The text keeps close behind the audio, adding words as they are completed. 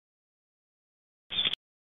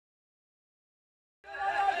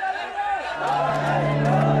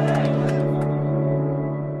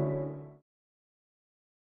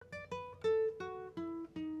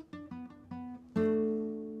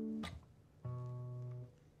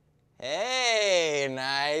Hey,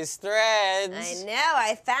 nice threads. I know,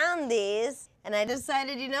 I found these, and I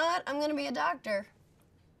decided, you know what, I'm gonna be a doctor.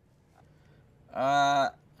 I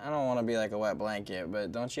don't want to be like a wet blanket,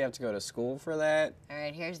 but don't you have to go to school for that? All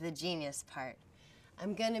right, here's the genius part.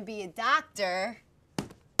 I'm gonna be a doctor,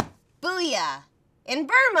 booyah, in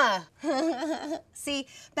Burma. See,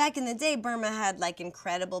 back in the day, Burma had like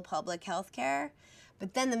incredible public health care,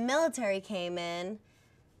 but then the military came in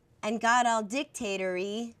and got all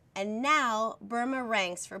dictatory, and now Burma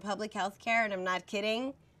ranks for public health care, and I'm not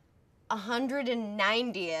kidding,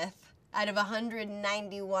 190th out of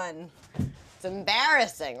 191. It's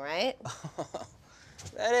embarrassing, right?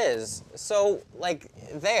 That is. So, like,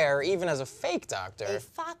 there, even as a fake doctor... A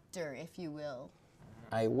factor, if you will.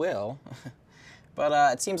 I will.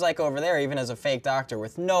 But it seems like over there, even as a fake doctor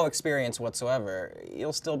with no experience whatsoever,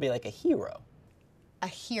 you'll still be like a hero. A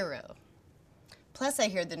hero. Plus, I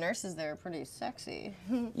hear the nurses there are pretty sexy.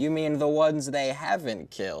 You mean the ones they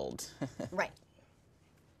haven't killed? Right.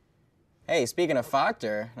 Hey, speaking of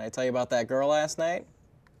factor, did I tell you about that girl last night?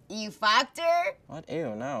 You factor? What?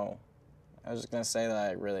 Ew, no. I was just gonna say that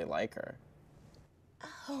I really like her.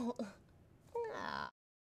 Oh.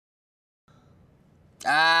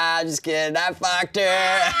 Just kidding, I fucked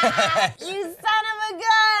her. You son of a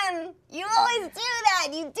gun! You always do that!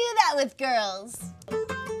 You do that with girls.